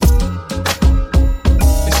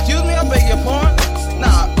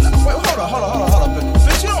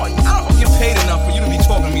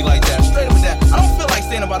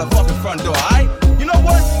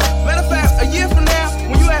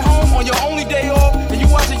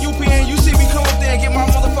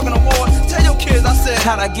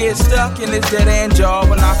How'd I get stuck in this dead-end job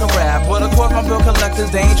when I can rap? But of course my bill collectors,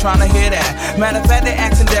 they ain't trying to hear that. Matter of fact, they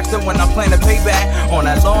asking Dexter when I plan to pay back on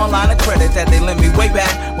that long line of credit that they lent me way back.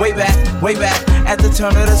 At the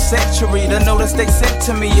turn of the century, the notice they sent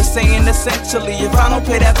to me is saying essentially, if I don't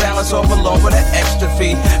pay that balance off along with an extra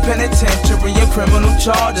fee, penitentiary and criminal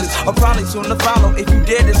charges are probably soon to follow if you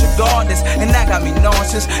dare disregard this. And that got me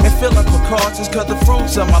nauseous and feeling precautious, cause the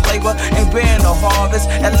fruits of my labor ain't bearing no harvest.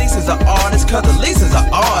 At least as an artist, cause at least as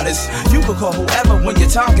an artist, you could call whoever when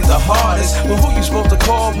your time gets the hardest. But who you supposed to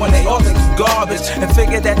call when they all think you garbage and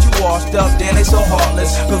figure that you washed up, then they so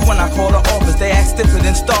heartless. Cause when I call the office, they act stiffer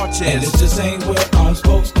than starches. And this just ain't where I'm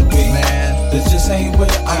supposed to be, man. This just ain't where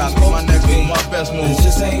I'm supposed to be. My best move. This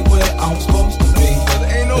just ain't where I'm supposed to be. Cause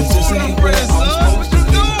ain't no food in the prison, son. What you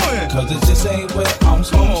doing? Cause this just ain't where I'm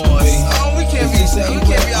supposed to be. Oh, we can't be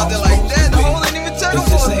out there like that. The whole ain't even turn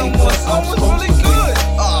for us no more. Son, what's really good?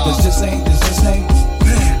 This just ain't.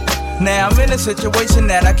 Now I'm in a situation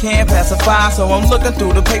that I can't pacify, so I'm looking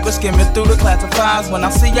through the paper, skimming through the classifieds. When I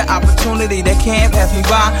see an opportunity that can't pass me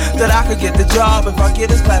by, that I could get the job if I get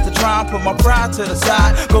this class to try and put my pride to the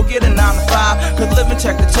side. Go get a 9 to 5, cause living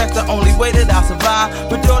check to check the only way that I survive.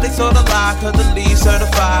 But though they sorta lie, cause the lead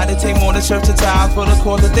certified, it take more than shirts and ties for the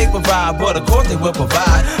course that they provide. But of course they will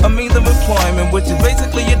provide a means of employment, which is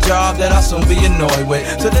basically a job that I'll soon be annoyed with.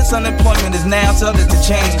 So this unemployment is now subject to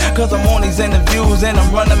change, cause I'm on these interviews and I'm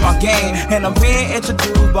running my game. And I'm being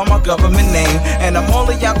introduced by my government name, and I'm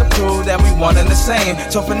only out to prove that we one and the same.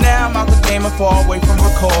 So for now I'm out the game and far away from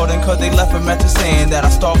recording, cause they left a message saying that I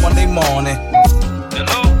start Monday morning.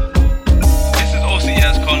 Hello, this is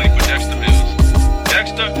OCS calling for Dexter Mills.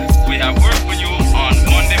 Dexter, we have work for you on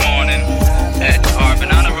Monday morning at our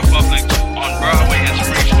Banana Republic on Broadway and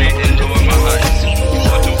Spring Street in Lower Manhattan.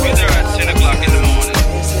 So to be there at 10 o'clock in the morning.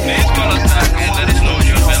 Please call us back and let us know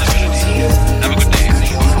your availability. Have a good day.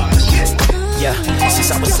 Yeah,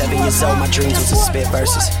 since I was 7 years old, my dreams was to spit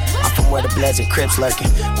verses. I'm from where the Bloods and Crips lurking,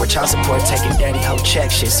 where child support taking daddy whole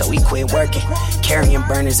check shit, so we quit working, carrying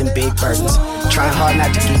burners and big burdens, trying hard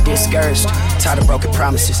not to get discouraged. Tired of broken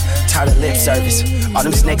promises, tired of lip service. All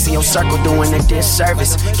them snakes in your circle doing a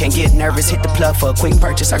disservice. Can't get nervous, hit the plug for a quick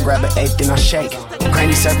purchase. I grab an eighth, then I shake.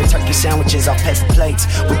 Granny serving turkey sandwiches off paper plates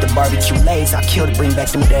with the barbecue lays. I kill to bring back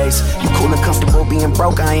them days. You cool and comfortable being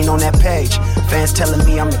broke, I ain't on that page. Fans telling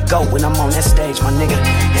me I'm the GOAT when I'm on that stage, my nigga.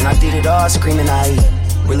 And I did it all screaming I eat.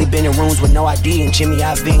 Really been in rooms with no ID and Jimmy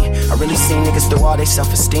IV. I really seen niggas through all their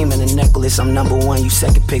self-esteem and a necklace. I'm number one, you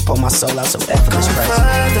second pick, pull my soul out so effortless price.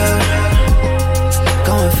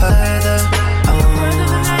 Going further,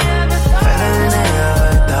 further than I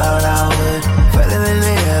ever thought I would, further than I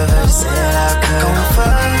ever said I could.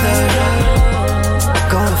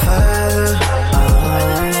 Going further,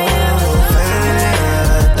 further than I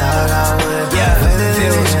ever thought I would, further than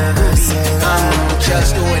I ever said I could.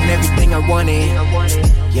 Just doing everything I wanted.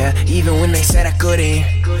 Yeah, even when they said I couldn't,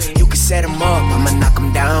 you could set them up, I'ma knock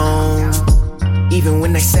them down. Even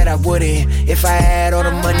when they said I wouldn't. If I had all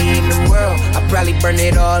the money in the world, I'd probably burn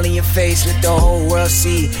it all in your face, let the whole world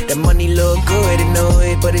see. The money look good in the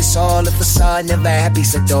hood, but it's all a facade. Never happy,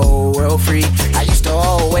 set the whole world free. I used to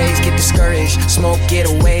always get discouraged, smoke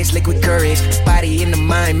getaways, liquid courage. Body in the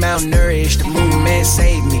mind, malnourished. The movement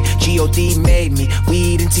saved me, G.O.D. made me.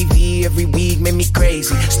 Weed and TV every week made me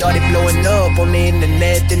crazy. Started blowing up on the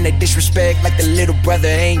internet, then they disrespect like the little brother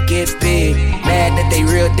ain't get big. Mad that they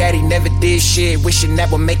real daddy never did shit. Wishing that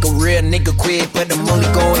would make a real nigga quit, but I'm only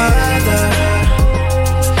going further,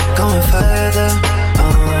 going further,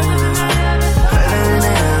 further than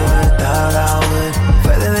I ever thought I would,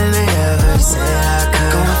 further than I ever said I could.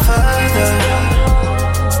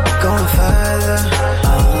 Going further,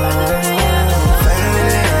 further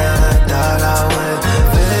than I ever thought I would,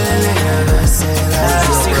 further than I ever said I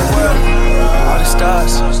could. See the world, all the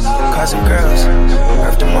stars, cars and girls,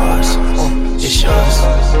 Earth to Mars, it's yours.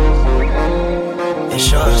 It's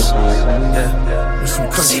yours, yeah.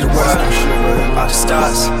 See the world, all the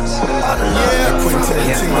stars, all the love,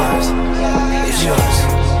 yeah, Mars. It's yours.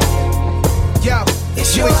 Yo,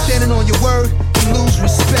 it's you yours. ain't standing on your word, you lose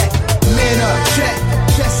respect. Man up, check.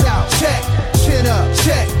 Chest out, check. Chin up,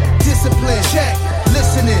 check. Discipline, check.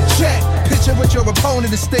 Listening, check. Picture what your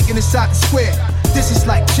opponent is thinking inside the square. This is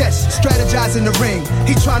like chess, strategizing the ring.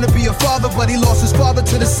 He trying to be a father, but he lost his father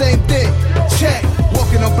to the same thing. Check,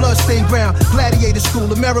 walking on bloodstained ground. Gladiator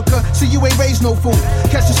school, America, so you ain't raised no fool.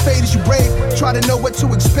 Catch a spade as you brave. Try to know what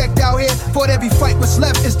to expect out here. Fought every fight, what's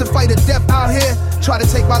left is the fight of death out here. Try to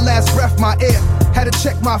take my last breath, my air. Had to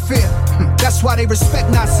check my fear. That's why they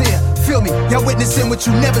respect Nasir. Feel me, y'all witnessing what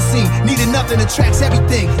you never seen. Needing nothing attracts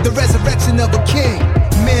everything. The resurrection of a king.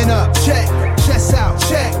 Man up, check. chest out,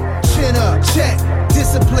 check. Chin up, check.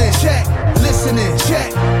 Discipline, check. Listening,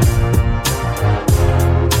 check.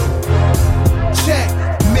 Check.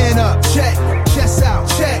 Man up, check. Chest out,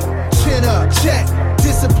 check. Chin up, check.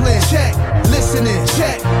 Discipline, check. Listening,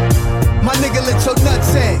 check. My nigga, let your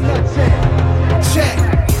nuts hang. Check.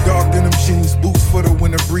 Dark denim jeans, boots for the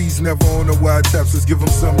winter breeze. Never on the wide taps, let's give them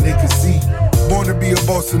something they can see. Born to be a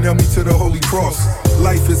boss, and nail me to the holy cross.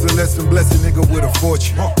 Life is a lesson, bless a nigga with a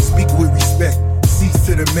fortune. Speak with respect, cease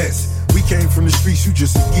to the mess. We came from the streets, you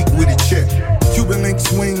just a geek with a check. Cuban link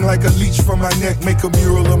swing like a leech from my neck. Make a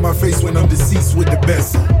mural of my face when I'm deceased with the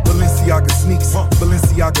best. Balenciaga sneaks,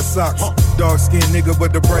 Balenciaga socks. Dark skinned nigga,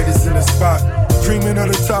 but the brightest in the spot. Dreaming of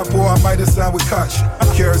the top, or I might have signed with Koch.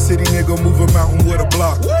 Carrot City nigga, move a mountain with a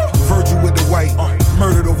block. Virgil with the white,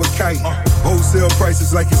 murdered over kite. Wholesale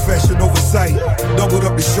prices like it's fashion oversight. Doubled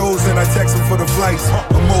up the shows and I tax them for the flights.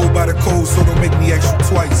 I'm mold by the code, so don't make me extra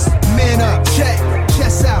twice. Man up, check.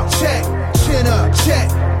 Chest out, check. Chin up, check.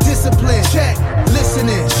 Discipline, check.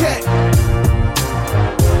 Listening, check.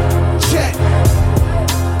 Check.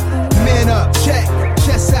 Man up, check.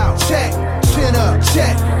 Chest out, check. Chin up,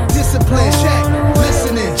 check. Discipline, check.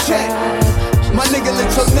 Listening, check. My nigga,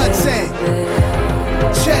 let your nuts hang.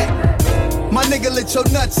 Check. My nigga, let your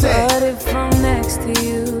nuts hang. But if I'm next to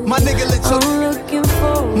you, my nigga, let your I'm looking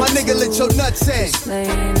forward. My nigga, let your nuts hang. Just laying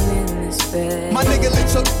in this bed. My nigga,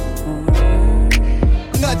 let your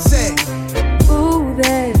nuts hang. Ooh,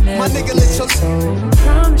 that never my nigga, let your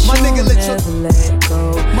promise my nigga, let your never let go.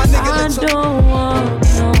 My nigga, let your I don't want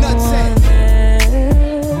no nuts hang.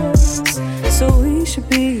 one else. So we should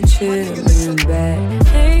be chilling back.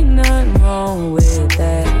 Ain't nothing wrong with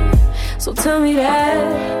that. So tell me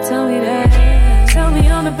that, tell me that. Tell me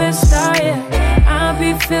I'm the best I am. I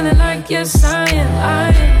be feeling like yes I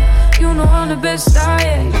am. You know I'm the best I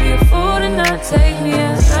am. Be a fool to not take me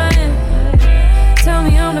as I am. Tell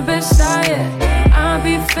me I'm the best I am. I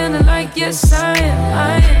be feeling like yes I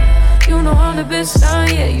am. You know I'm the best I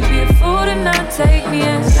am. You be a fool to not take me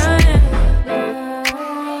as I am.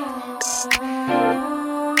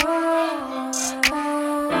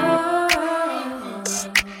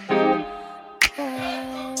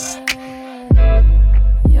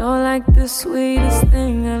 You're like the sweetest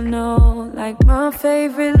thing I know, like my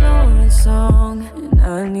favorite Lauren song, and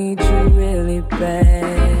I need you really bad.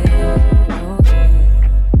 Okay.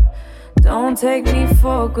 Don't take me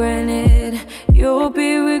for granted, you'll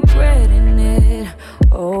be regretting it.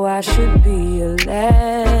 Oh, I should be your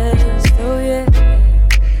last, oh yeah.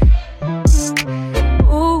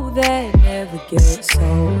 Ooh, that never gets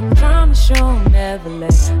old. Promise you'll never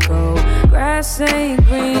let go. Grass ain't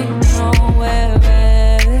green nowhere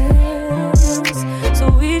else, so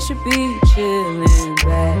we should be chilling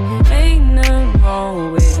back. Ain't nothing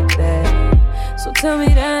wrong with that. So tell me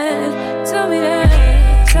that, tell me that.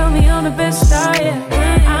 Tell me I'm the best I am.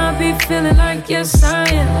 I be feeling like yes I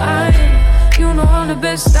am. You know I'm the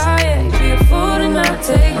best I am. Be a fool to not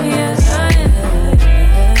take me as I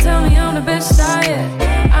am. Tell me I'm the best I am.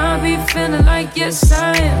 I be feeling like yes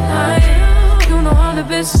I am. You know I'm the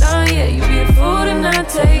best I am. You be a fool to not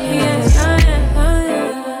take me as I am.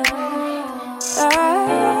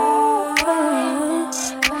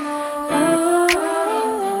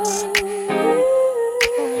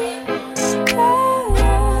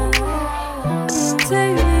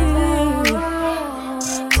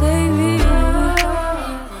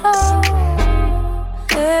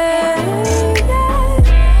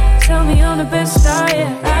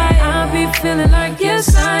 Feeling like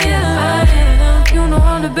yes I am. You know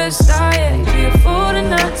I'm the best I am. Be a fool to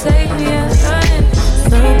not take me as I am.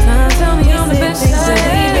 Sometimes tell me I'm the best I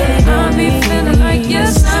am. I be feeling like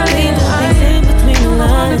yes I am. You know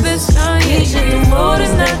I'm the best I am. Be a fool to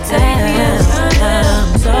not take me as I am.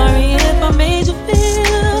 I'm sorry if I made you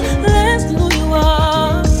feel less than who you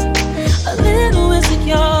are, a little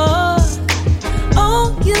insecure.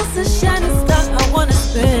 Oh, you're a shining star. I wanna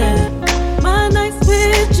spend my nights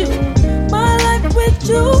with you, my life with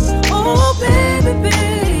you. Oh baby,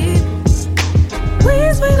 babe,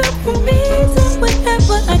 please wait up for me till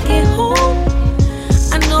whenever I get home.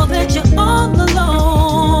 I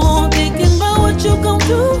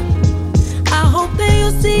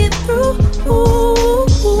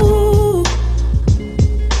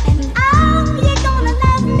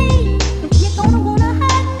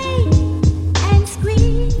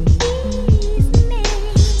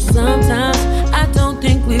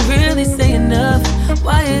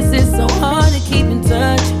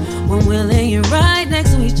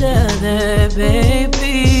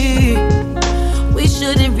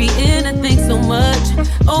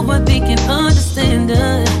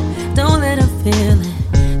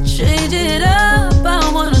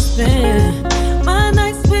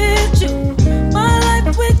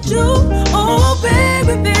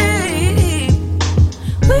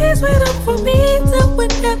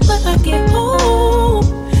back when I get home.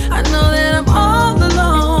 I know that I'm all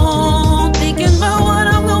alone, thinking about what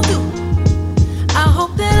I'm gonna do. I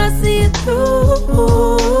hope that I see it through.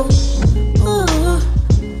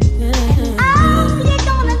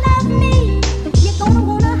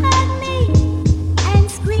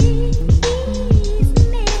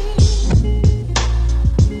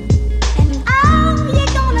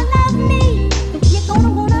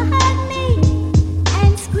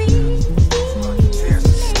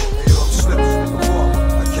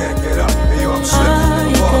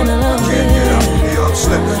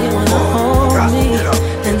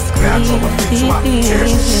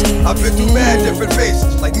 I've been through mad different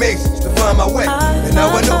phases, like mazes, to find my way. And now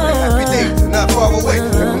I know that happy days are not far away.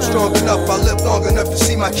 If I'm strong enough, I live long enough to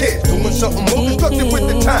see my kids doing something more constructive with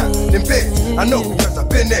the time than big. I know because I've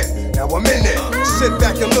been there, now I'm in there. Sit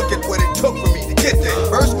back and look at what it took for me to get there.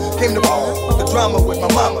 First came the drama with my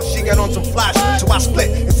mama. She got on some fly shit, so I split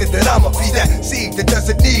and said that I'ma be that seed that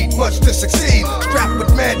doesn't need much to succeed. Strapped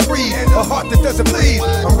with mad greed, a heart that doesn't bleed.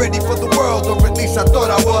 I'm ready for the world, or at least I thought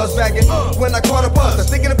I was. Back in when I caught a buzz, I was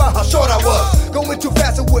thinking about how short I was. Going too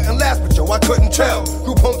fast, it wouldn't last, but yo, I couldn't tell.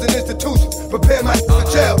 Group homes and institutions prepare my for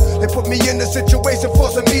jail. They put me in a situation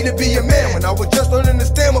forcing me to be a man when I was just learning to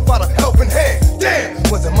stand without a helping hand. Damn,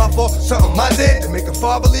 was it my fault? Something I did to make a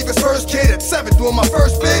father leave his first kid at 7 doing my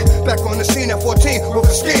first bid. Back on the scene at 14 with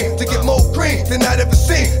a scheme to get more green than I'd ever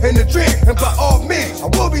seen in a dream. And by all means, I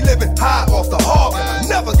will be living high off the hog. I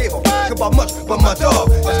never gave a fuck about much but my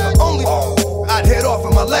dog. That's the only I'd head off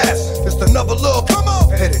in my last. Just another little come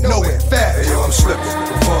on, headed nowhere fast. Hey yo, I'm slipping,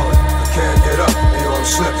 I'm falling, I can't get up. Hey yo, I'm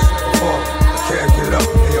slipping, I'm falling, I can't get up.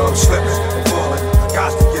 Hey yo, I'm slipping, I'm falling, I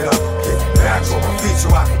got to get up. Get back on my feet so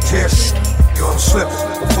I can tear shit. Yo, I'm slipping,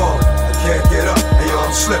 I'm falling, I can't get up. Hey yo,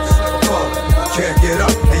 I'm slipping, I'm falling, I can't get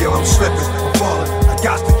up. Hey yo, I'm slipping, I'm falling, I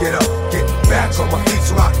got to get up. Get back on my feet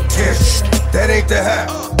so I can tear shit. That ain't the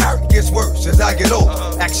half. It gets worse as I get older.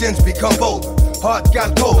 Actions become bolder. Heart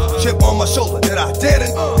got cold, chip on my shoulder that I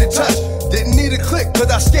didn't touch. Didn't need a click, cause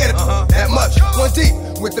I scared it that much. One deep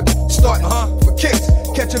with the starting for kicks.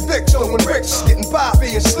 Catching Vicks, throwing bricks, getting by,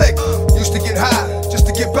 being slick. Used to get high, just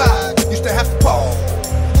to get by. Used to have to pause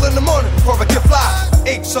in the morning before I get fly.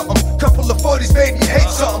 Ate something, couple of 40s made me hate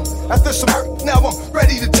something. After some hurt, now I'm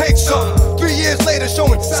ready to take something. 3 years later,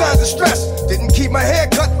 showing signs of stress. Didn't keep my hair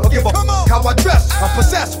cut or give a how I dress. I'm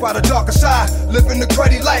possessed by the darker side, living the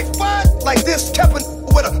cruddy life. Like this, kept it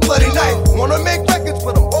with a bloody knife. Wanna make records,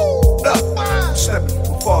 but I'm up. I'm slipping,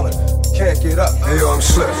 I'm falling, can't get up. Hey yo, I'm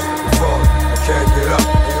slipping, I'm falling, I can't get up.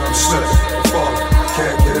 Hey yo, I'm slipping, I'm falling, I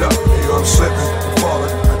can't get up. Hey yo, I'm slipping, I'm falling,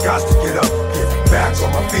 I got to get up. Get back on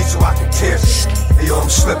my feet so I can tear shit. Hey yo, I'm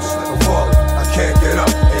slipping, I'm falling, I can't get up.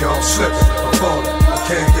 Hey yo, I'm slipping, I'm falling, I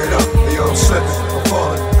can't get up. Hey yo, I'm slipping, I'm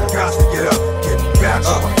falling, I got to get up. Get back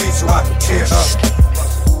on my feet so I can tear shit.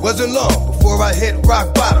 Wasn't long before I hit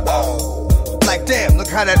rock bottom. Like damn, look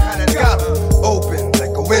how that got open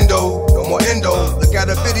like a window, no more endo. Look at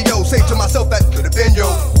a video, say to myself that could have been yo.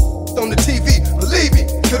 On the TV, believe me,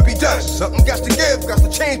 could be done. Something got to give, got to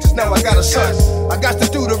change this. Now I got a son. I got to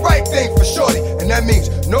do the right thing for shorty, and that means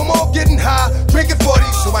no more getting high, drinking 40.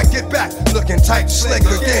 So I get back, looking tight, slick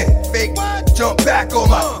again. Fake, jump back on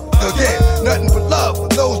my again. Nothing but love for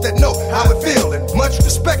those that know how it feel, and much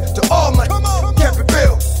respect to all my kept it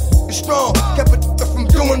real. It's strong, kept it from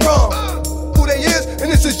doing wrong. Who they is, and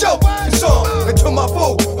this is your song. And to my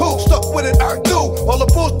boo, who stuck with it, I do. All the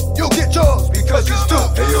bull, you'll get yours because it's due.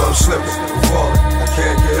 Hey yo, I'm slipping, I'm falling, I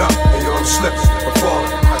can't get up. Hey yo, I'm slipping, I'm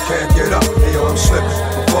falling, I can't get up. Hey yo, I'm slipping,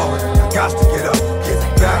 I'm falling, I got to get up. Get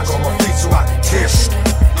back on my feet so I can tear shit.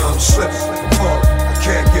 Yo, I'm slipping, I'm falling, I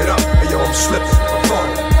can't get up. Hey yo, I'm slipping, I'm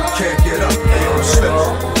falling, I can't get up. Hey yo, I'm slipping,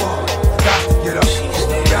 I'm falling, I got to get up.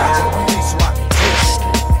 Get back on my feet so I can tear shit.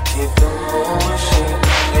 Get the moon shit,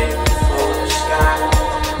 get for the sky.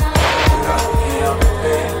 Get up the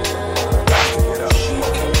bed, she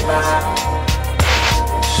came by.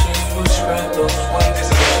 She would spread those wings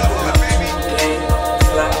today on the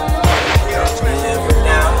fly. Never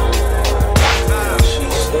down, she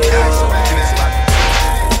stayed.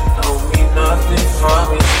 Don't mean nothing from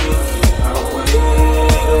it, she I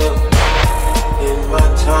waited up in my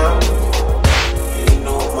time.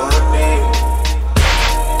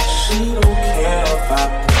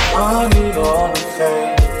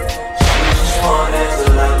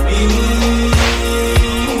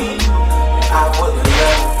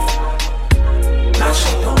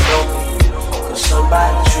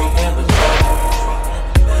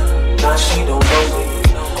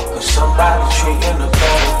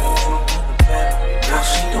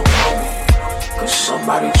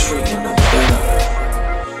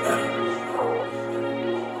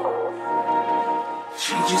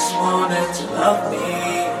 She just wanted to love me.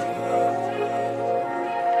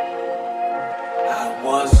 I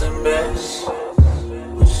was a mess,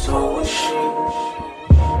 but so was she.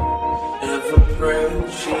 Never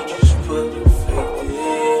prayed, she just put her faith in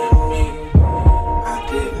me. I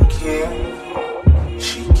didn't care,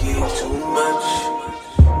 she gave too much.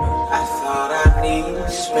 I thought I needed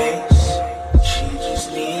space, she just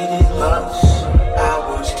needed us. I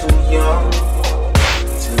was too young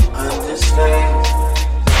to understand.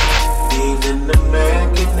 Even the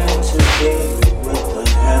man can intervene with a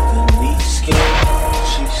heavenly skin.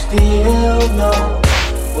 She still knows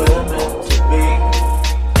we're meant to be,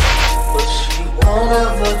 but she won't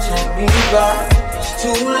ever take me back. It's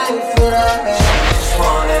too late for that. She just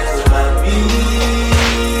wanted to let me.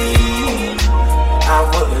 I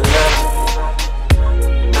wouldn't let her.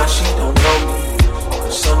 Now she don't know me,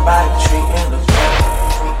 cause somebody treating her better.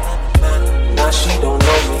 Now she don't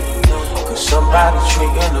know me, cause somebody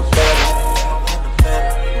treating her better.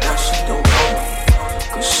 Now she don't know me,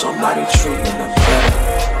 cause somebody treating her better.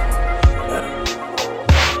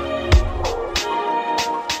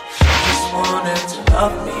 She just wanted to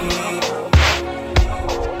love me.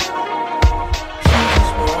 She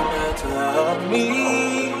just wanted to love me.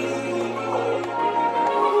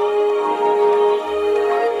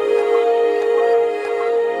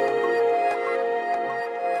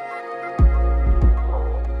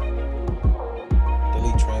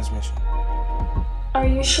 Are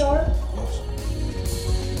you sure?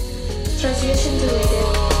 Transmission deleted.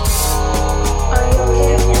 Are you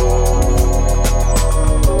okay?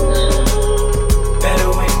 Better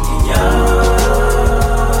when you're young.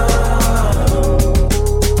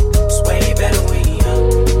 It's way better when you're young.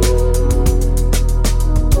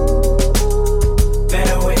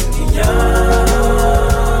 Better when you're young.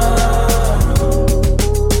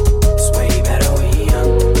 It's way better when you're young.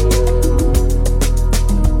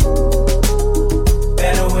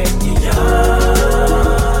 Better when you're young.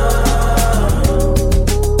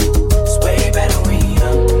 It's way better when you're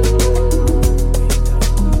young.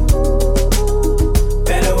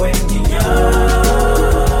 Better when you're young.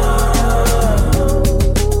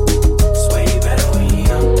 It's way better when you're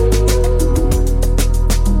young.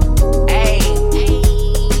 Hey,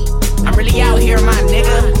 I'm really out here, my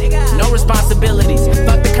nigga. No responsibilities,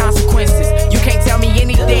 fuck the consequences. You can't tell me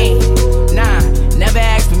anything. Nah, never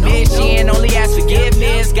ask permission, only ask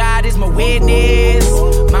forgiveness. God is my witness.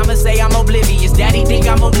 Mama say I'm oblivious, daddy think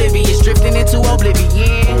I'm oblivious, drifting into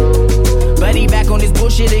oblivion. But he back on this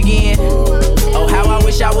bullshit again. Oh, how I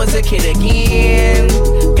wish I was a kid again.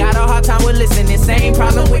 Got a hard time with listening, same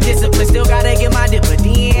problem with discipline, still gotta get my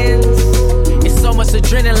dividends. It's so much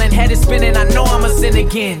adrenaline, head is spinning, I know I'ma sin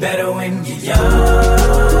again. Better when you're young.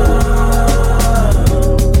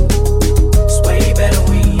 It's way better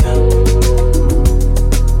when you're young.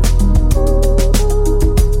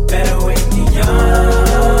 Better when you're young.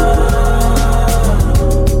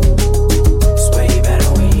 It's way better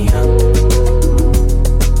when you're young.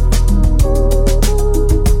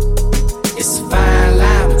 It's a fine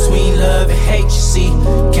line between love and hate, you see.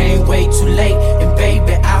 Can't wait too late, and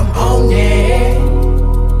baby, I'm on it.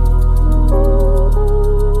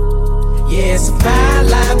 Yeah, it's a fine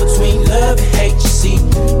line between love and hate, you see.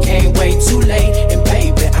 Can't wait too late, and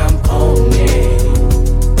baby, I'm on it.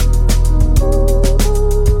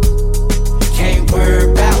 Can't worry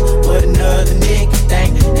about what another nigga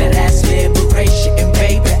think. Now that's liberation, and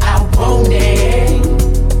baby, I want it.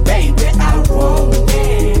 Baby, I want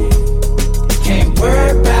it. Can't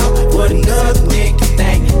worry about what another nigga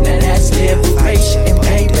think. Now that's liberation, and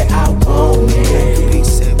baby, I want it. Be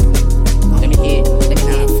simple. Let me hear, let me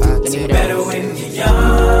hear, let me hear that. Better when you're young.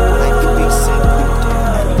 Life could be simple.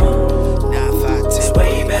 9, 5, 10. It's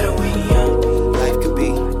way better when you're young. Life could be,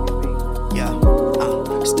 yeah,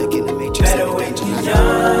 stuck in the matrix. Better when you're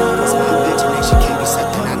young. It's my imagination, can't be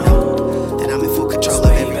something I know. That I'm in full control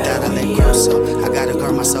of every thought I let grow. So I gotta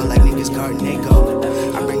guard my soul like niggas guarding they go.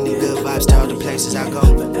 I bring the good vibes to all the places I go.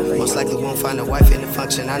 Most likely won't find a wife in the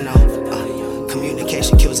function, I know.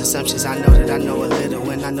 Communication kills assumptions. I know that I know a little,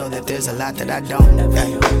 and I know that there's a lot that I don't.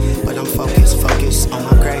 Yeah. But I'm focused on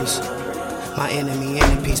my grace. My enemy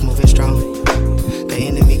in the peace moving strong. The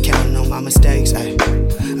enemy counting on my mistakes. Ay.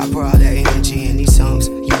 I pour all that energy in these songs.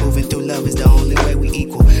 You Moving through love is the only way we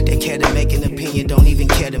equal. They care to make an opinion, don't even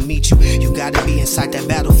care to meet you. You gotta be inside that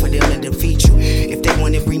battle for them to defeat you. If they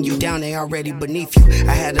wanna bring you down, they already beneath you.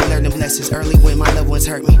 I had to learn them lessons early when my loved ones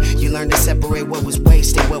hurt me. You learn to separate what was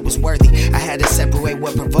waste and what was worthy. I had to separate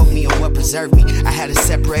what provoked me and what preserved me. I had to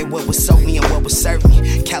separate what would soak me and what would serve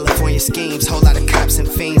me. California schemes, whole lot of cops and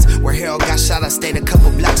fiends. Where Harold got shot, I stayed a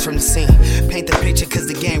couple blocks from the scene. Paint the picture cause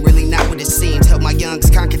the game really not what it seems. Help my youngs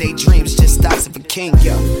conquer their dreams, just thoughts of a king.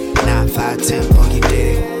 Yo, 9, 5, tempo, you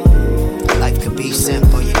dig. Life could be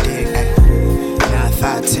simple, you dig. 9,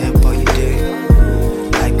 5, tempo, you dig.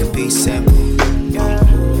 Life could be simple.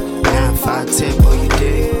 9, 5, tempo, you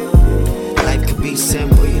dig. Life could be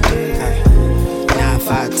simple, you dig. 9,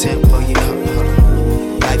 5, tempo, you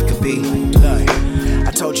know. Life could be. Look,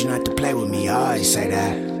 I told you not to play with me, I always say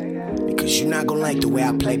that. Because you're not gonna like the way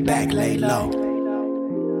I play back, lay low.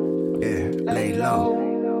 Yeah, lay low.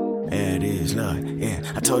 Yeah, it is, look, yeah.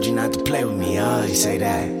 I told you not to play with me, I always say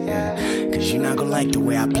that, yeah. Cause you're not gonna like the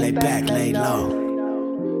way I play back, lay low.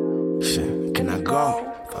 Shit, can I go?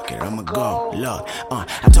 Fuck it, I'ma go. Look,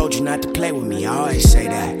 I told you not to play with me, I always say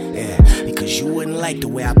that, yeah. Because you wouldn't like the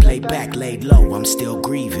way I play back, laid low. I'm still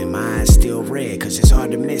grieving, my eyes still red. Cause it's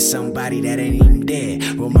hard to miss somebody that ain't even dead.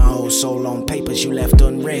 Wrote my whole soul on papers you left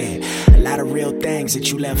unread. A lot of real things that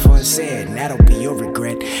you left unsaid. And that'll be your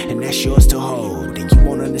regret, and that's yours to hold. And you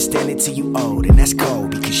won't understand it till you old, and that's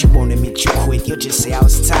cold. Because you won't admit you quit, you'll just say I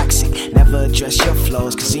was toxic. Never address your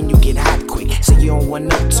flaws, cause then you get hot quick. Say you don't want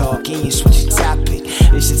no talk, and you switch your topic.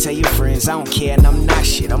 You should tell your friends I don't care and I'm not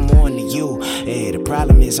shit, I'm on to you. Yeah, the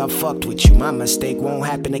problem is I fucked with you. My mistake won't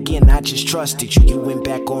happen again, I just trusted you. You went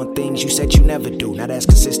back on things you said you never do. Now that's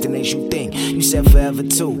consistent as you think. You said forever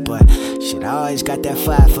too, but shit, I always got that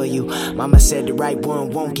fire for you. Mama said the right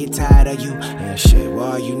one won't get tired of you. And shit, where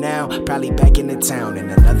are you now? Probably back in the town in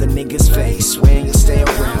another nigga's face. Swearing you'll stay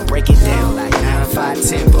around, break it down like 9, 5,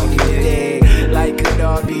 tempo, you dig. Like could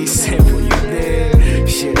all be simple, you dig.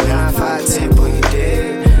 Shit, 9, 5, tempo, you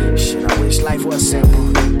dig. Shit, I wish life was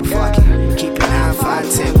simple, but fuck it, keep it 9,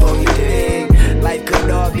 5, tempo, you dig. Life could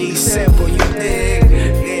all be simple, you dig.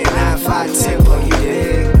 Yeah, 9, 5, tempo, you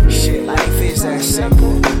dig. Shit, life is that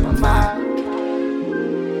simple, my mind.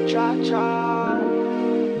 Try, 909,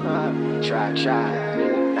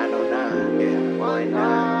 yeah, 19,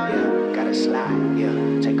 yeah, gotta slide,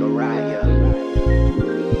 yeah, take a ride, yeah.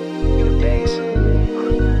 You the bass,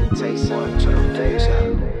 taste one, turn on face, yeah.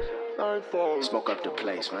 Smoke up the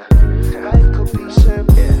place, man. Life could be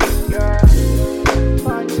simple, yeah.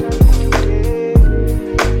 My tempo, you dig.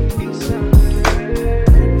 Be simple, you dig.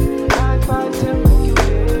 9, 5, tempo, you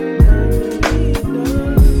dig.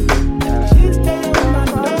 She stay in my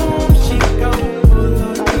dome, she gon' pull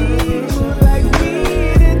on me. Like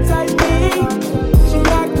weed inside me. She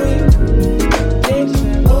my queen. Yeah,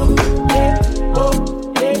 oh, yeah, oh,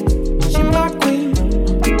 yeah. She my queen.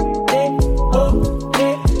 Yeah, oh,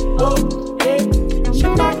 yeah, oh, yeah. She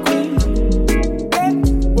my queen. Yeah,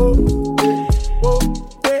 oh, yeah, oh,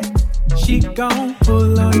 yeah. She gon'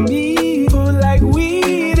 pull on me. Pull like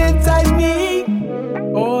weed inside me.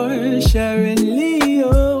 Or Sharon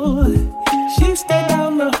Leo. She stay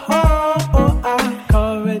down the hall. Oh, I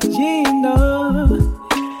call Regina.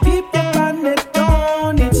 Keep your bonnet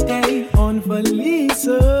on. It stay on for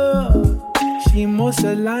Lisa. She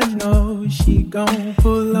Mussolano. She gon'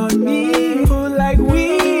 pull on me. Pull like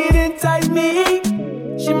weed inside me.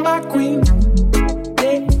 She my queen.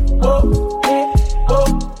 Yeah, oh, yeah, oh,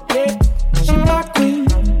 yeah. She my queen.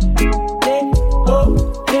 Yeah, oh,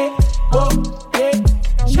 yeah, oh, yeah.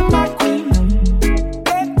 She my queen.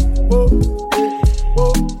 Yeah, oh, yeah,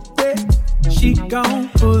 oh, yeah. She gon'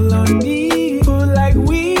 pull on me. Pull like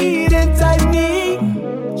weed inside me.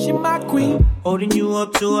 She my queen. Holding you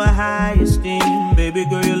up to a high esteem. Baby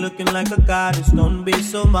girl, you're looking like a goddess. Don't be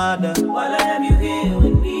so mad. While I have you here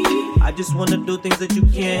with me, I just wanna do things that you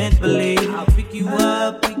can't believe. I'll pick you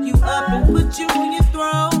up and put you on your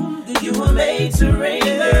throne. Cause you were made to reign,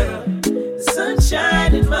 girl. The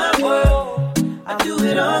sunshine in my world. I do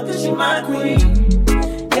it all cause you're my queen.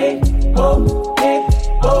 Hey, oh, hey,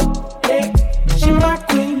 oh, hey. She my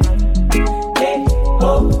queen. Hey,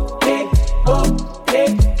 oh, hey, oh,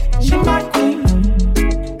 hey. She my queen.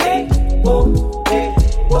 Hey, oh, hey,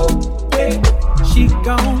 oh, hey. She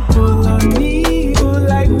gon' pull on me. Pull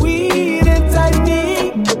like weed inside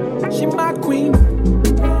me. She my queen.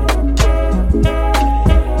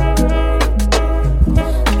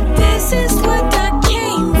 This is what I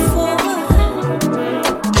came for.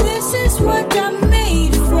 This is what I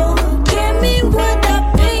made for. Give me what I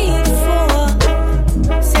paid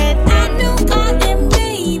for. Said I know I am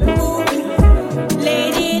made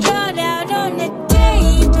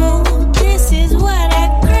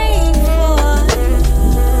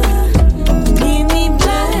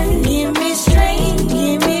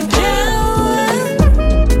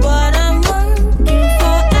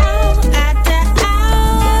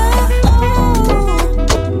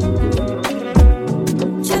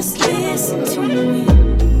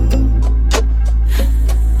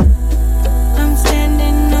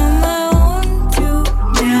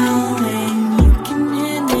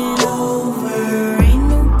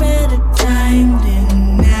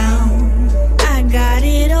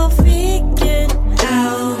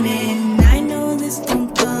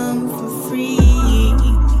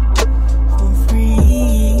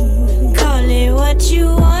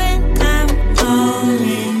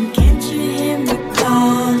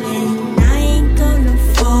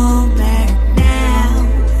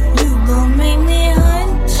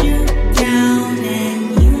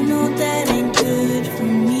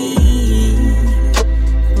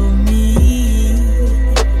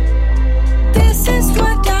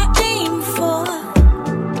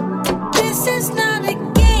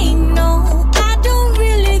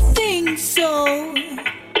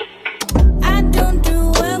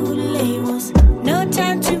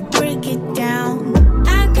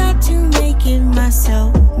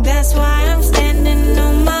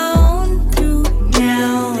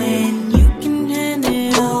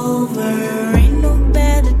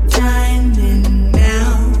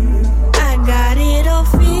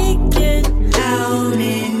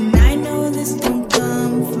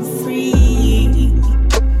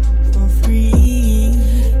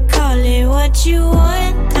what you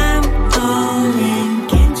want, I'm calling.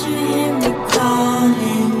 Can't you hear me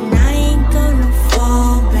calling? I ain't gonna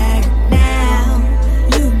fall back now.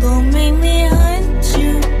 You gon' make me hunt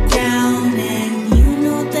you down, and you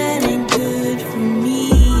know that ain't good for me.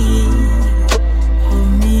 For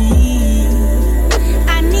me,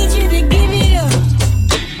 I need you to give it up.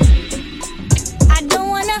 I don't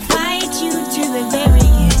wanna fight you to the very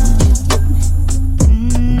end.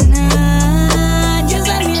 Just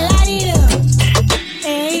let me light it up.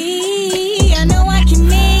 Hey, I know I can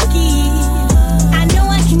make it. I know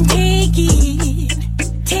I can take it.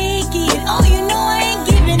 Take it. Oh, you know I ain't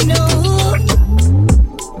giving no.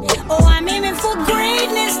 Oh, I'm aiming for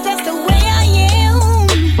greatness. That's the way I am.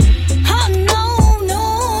 Oh, no, no,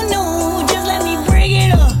 no. Just let me bring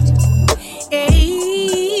it up.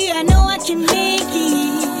 Hey, I know I can make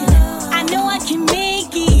it. I know I can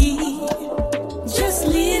make it. Just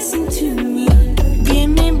listen to me. Give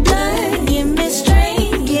me blood, give me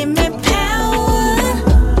strength, give me power.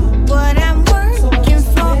 What I'm working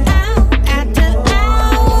for hour after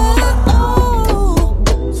hour. Oh,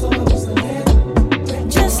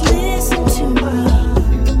 just listen to me.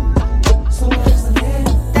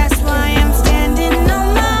 That's why I'm standing on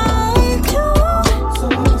my own too.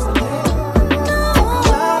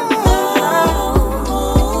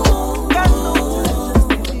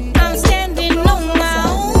 I'm standing on my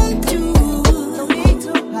own too.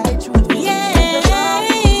 Yeah.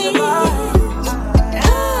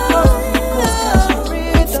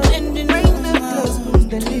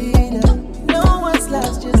 No one's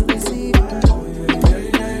lost, just deceiver.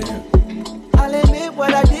 I'll admit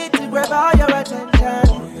what I did to grab all your attention.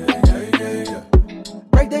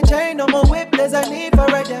 Break the chain, no more whip, there's a need for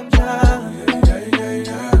redemption.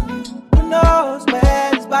 Who knows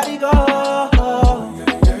where this body goes?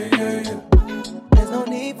 There's no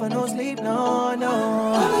need for no sleep, no, no.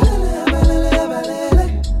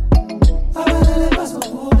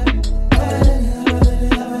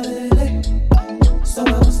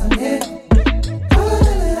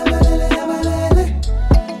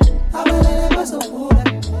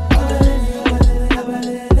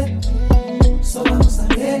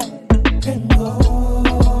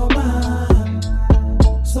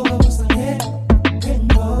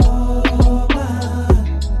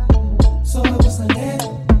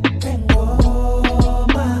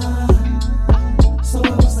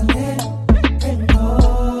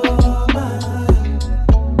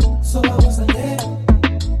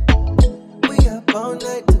 We up all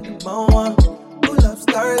night to the morning. Pull up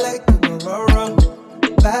starlight to the Aurora.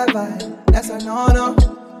 Bad vibe, that's a no-no.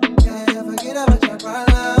 Can't forget about your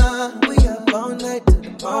problem. We up all night to the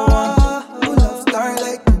morning. Pull up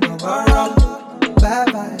starlight to the Aurora. Bad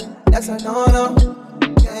vibe, that's a no-no.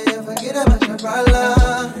 Can't forget about your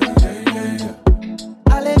problem.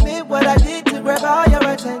 I'll admit what I did to grab all your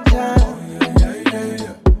attention.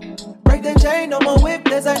 Break the chain, no more whip,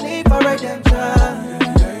 there's a need for redemption.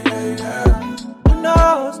 Who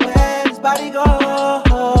knows where this body goes?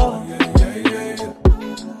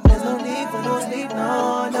 There's no need for no sleep,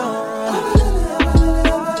 no, no.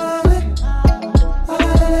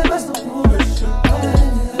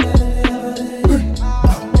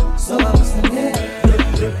 So I was again.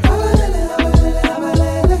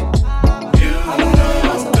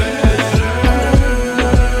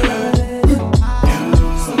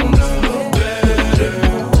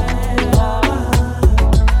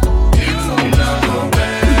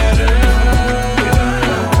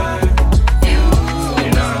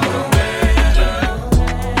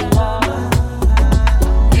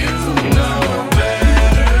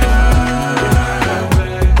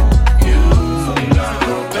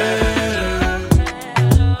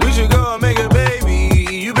 We should go and make a baby.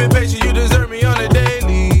 You been patient, you deserve me on a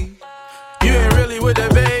daily. You ain't really with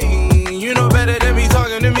that vein. You know better than me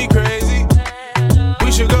talking to me crazy.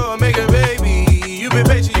 We should go and make a baby. You been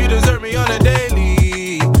patient, you deserve me on a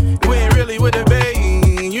daily. You ain't really with the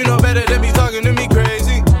vein. You know better than me talking to me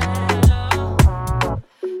crazy.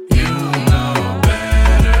 You know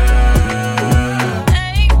better.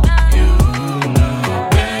 You know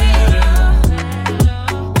better.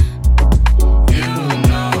 You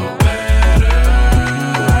know better.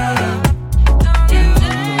 You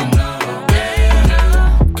know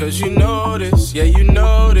better. Cause you notice, yeah, you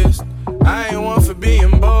noticed. I ain't one for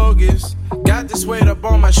being bogus. Got this weight up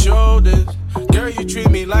on my shoulders. Girl, you treat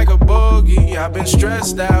me like a bogey. I've been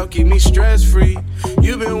stressed out, keep me stress free.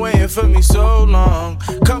 You've been waiting for me so long.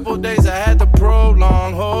 Couple days I had to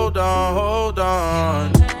prolong. Hold on, hold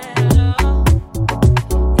on.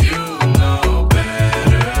 You know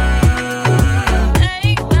better.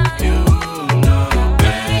 You know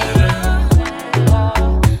better.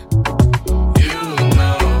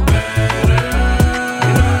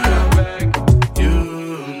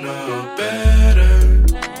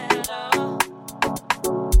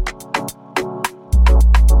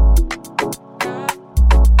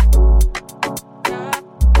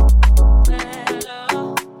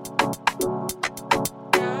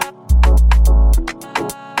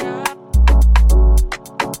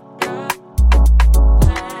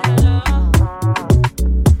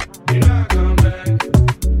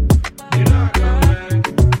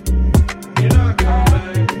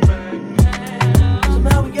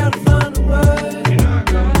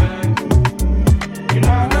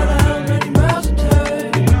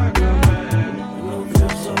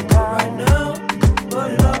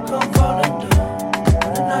 but it all come falling down.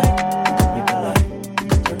 When the night meet the light,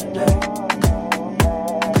 turn the day.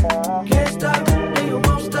 Can't stop, and you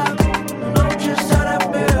won't stop. You know just how that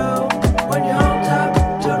feel when you're on top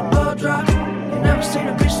till the ball drop. You never seen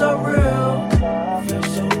it be so real. It feels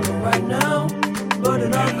so good right now, but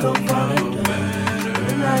it all come falling down. When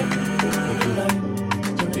the night meet the light,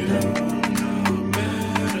 turn the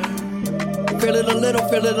day. Feel it a little,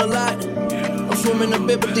 feel it a lot. I'm swimming a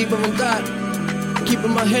bit, but deeper in thought.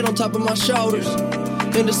 Keeping my head on top of my shoulders.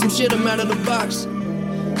 Into some shit, I'm out of the box.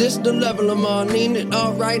 This the level I'm on. Need it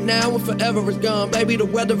all right now and forever is gone. Baby, the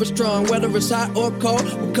weather is strong. Whether it's hot or cold,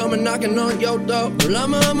 we're coming knocking on your door. Well,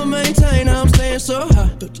 I'ma maintain how I'm staying so high.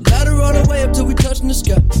 Built the ladder all the way up till we touching the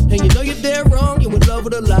sky. And you know you're dead wrong, you in love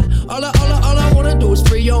with a lie. All I wanna do is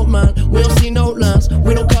free your mind. We don't see no lines,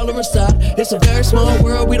 we don't color inside. It's a very small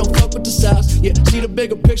world, we don't fuck with the size. Yeah, see the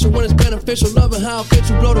bigger picture when it's beneficial. Loving how it fits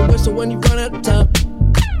you, blow the whistle when you run out of time.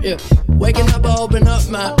 Yeah, waking up, I open up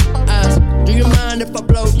my eyes. Do you mind if I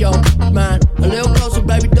blow your mind? A little closer,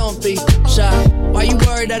 baby, don't be shy. Why you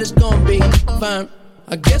worried that it's gonna be fine?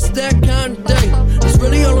 I guess that kind of day, that's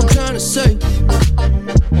really all I'm trying to say.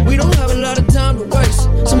 We don't have a lot of time to waste.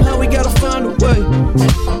 Somehow we gotta find a way.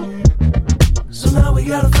 Somehow we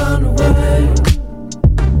gotta find a way.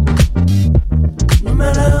 No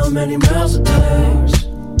matter how many miles it takes.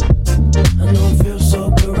 I know it feels so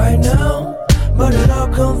good right now, but it all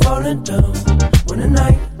come falling down. When the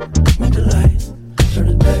night meet the light, turn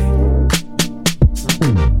the day.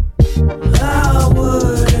 I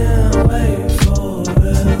wouldn't wait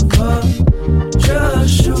forever.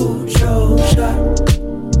 Just shoot your shot.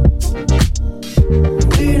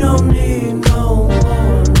 We don't need no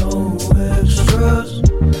more, no extras.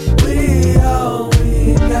 We all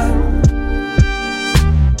we got.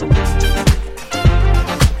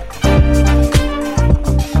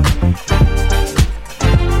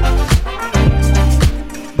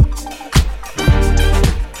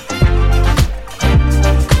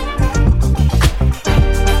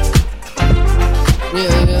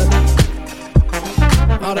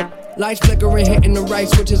 Lights flickering, hitting the right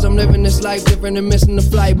switches. I'm living this life different and missing the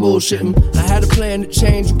flight, bullshitting. I had a plan to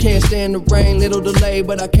change, you can't stand the rain. Little delay,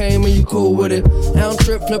 but I came and you cool with it. I don't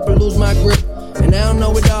trip, flip, or lose my grip. And I don't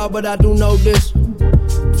know it all, but I do know this.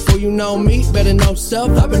 Before you know me, better know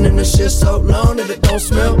self. I've been in this shit so long that it don't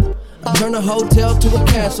smell. I turn a hotel to a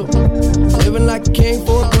castle. Living like a king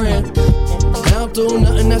for $1,000. I don't do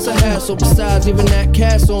nothing that's a hassle. Besides, even that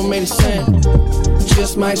castle made of sand.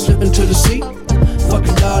 Just might slip into the sea. Fuck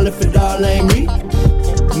it all if it all ain't me.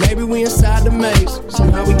 Maybe we inside the maze.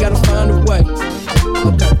 Somehow we gotta find a way.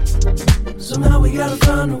 Okay. Somehow we gotta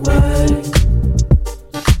find a way.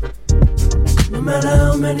 No matter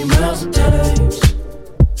how many miles it takes.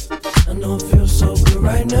 I know it feels so good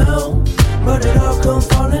right now, but it all come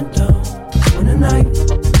falling down. When the night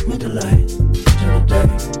meet the light, turn the day.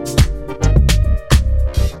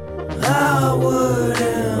 I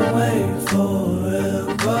wouldn't wait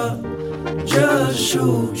forever. Just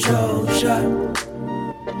shoot your shot.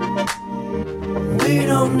 We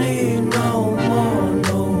don't need no